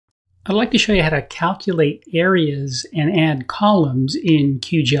I'd like to show you how to calculate areas and add columns in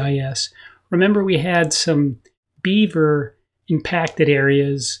QGIS. Remember, we had some beaver impacted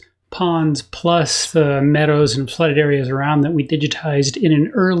areas, ponds, plus the meadows and flooded areas around that we digitized in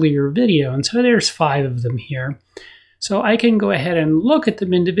an earlier video. And so there's 5 of them here. So I can go ahead and look at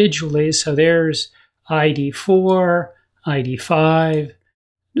them individually. So there's ID 4, ID 5.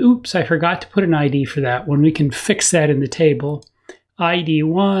 Oops, I forgot to put an ID for that one. We can fix that in the table. ID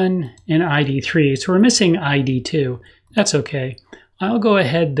 1 and ID 3. So we're missing ID 2. That's okay. I'll go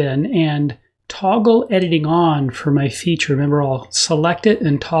ahead then and toggle editing on for my feature. Remember, I'll select it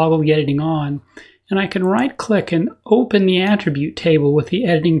and toggle the editing on. And I can right click and open the attribute table with the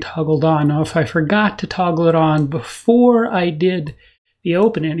editing toggled on. Now, if I forgot to toggle it on before I did the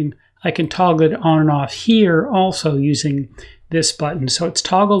opening, I can toggle it on and off here also using this button. So it's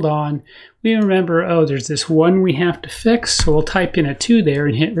toggled on. We remember, oh, there's this 1 we have to fix. So we'll type in a 2 there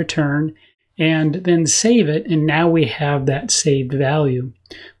and hit return and then save it. And now we have that saved value.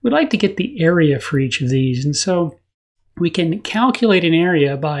 We'd like to get the area for each of these. And so we can calculate an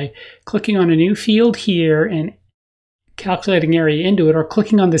area by clicking on a new field here and calculating area into it, or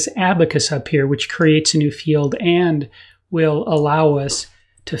clicking on this abacus up here, which creates a new field and will allow us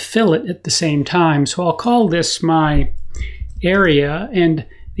to fill it at the same time. So I'll call this my area, and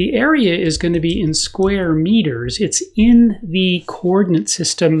the area is going to be in square meters. It's in the coordinate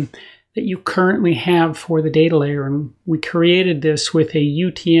system that you currently have for the data layer, and we created this with a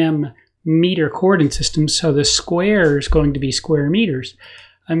UTM meter coordinate system, so the square is going to be square meters.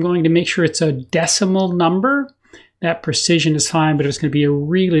 I'm going to make sure it's a decimal number. That precision is fine, but if it's going to be a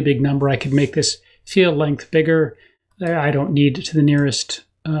really big number, I could make this field length bigger. I don't need it to the nearest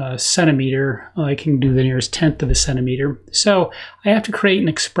centimeter. I can do the nearest tenth of a centimeter. So I have to create an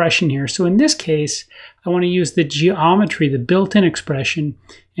expression here. So in this case, I want to use the geometry, the built-in expression,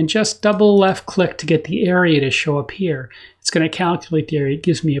 and just double left click to get the area to show up here. It's going to calculate the area. It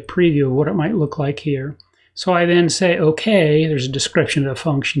gives me a preview of what it might look like here. So I then say, okay, there's a description of the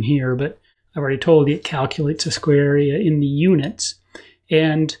function here, but I've already told you it calculates a square area in the units.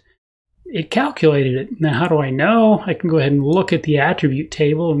 And it calculated it. Now, how do I know? I can go ahead and look at the attribute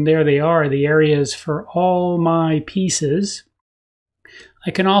table, and there they are, the areas for all my pieces.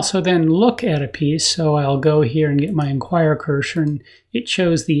 I can also then look at a piece, so I'll go here and get my inquire cursor, and it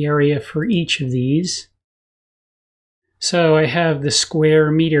shows the area for each of these. So I have the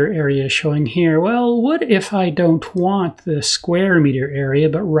square meter area showing here. Well, what if I don't want the square meter area,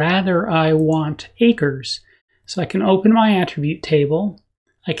 but rather I want acres? So I can open my attribute table.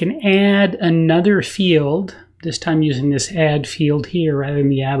 I can add another field, this time using this add field here rather than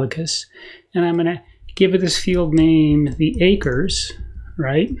the abacus. And I'm going to give it this field name, the acres,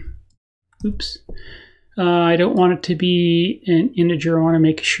 right? Oops. I don't want it to be an integer. I want to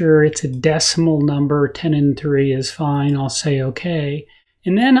make sure it's a decimal number. 10 and 3 is fine. I'll say OK.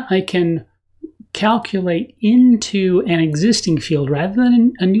 And then I can calculate into an existing field. Rather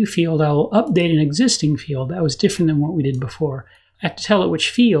than a new field, I'll update an existing field. That was different than what we did before. I have to tell it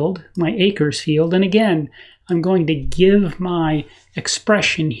which field, my acres field, and again, I'm going to give my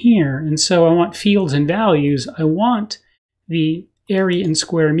expression here. And so I want fields and values. I want the area in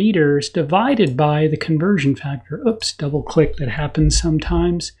square meters divided by the conversion factor. Oops, double click, that happens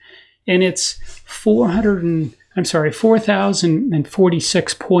sometimes. And it's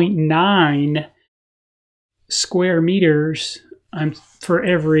 4,046.9 square meters for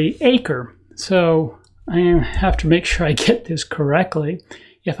every acre. So I have to make sure I get this correctly.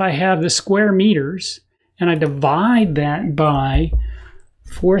 If I have the square meters and I divide that by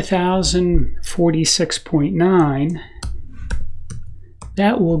 4,046.9,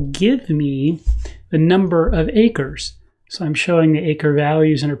 that will give me the number of acres. So I'm showing the acre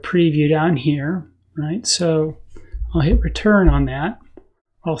values in a preview down here, right? So I'll hit return on that.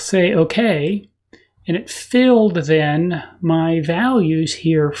 I'll say OK, and it filled then my values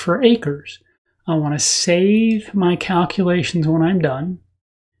here for acres. I want to save my calculations when I'm done,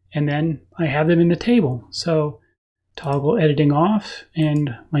 and then I have them in the table. So toggle editing off,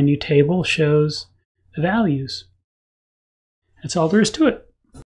 and my new table shows the values. That's all there is to it.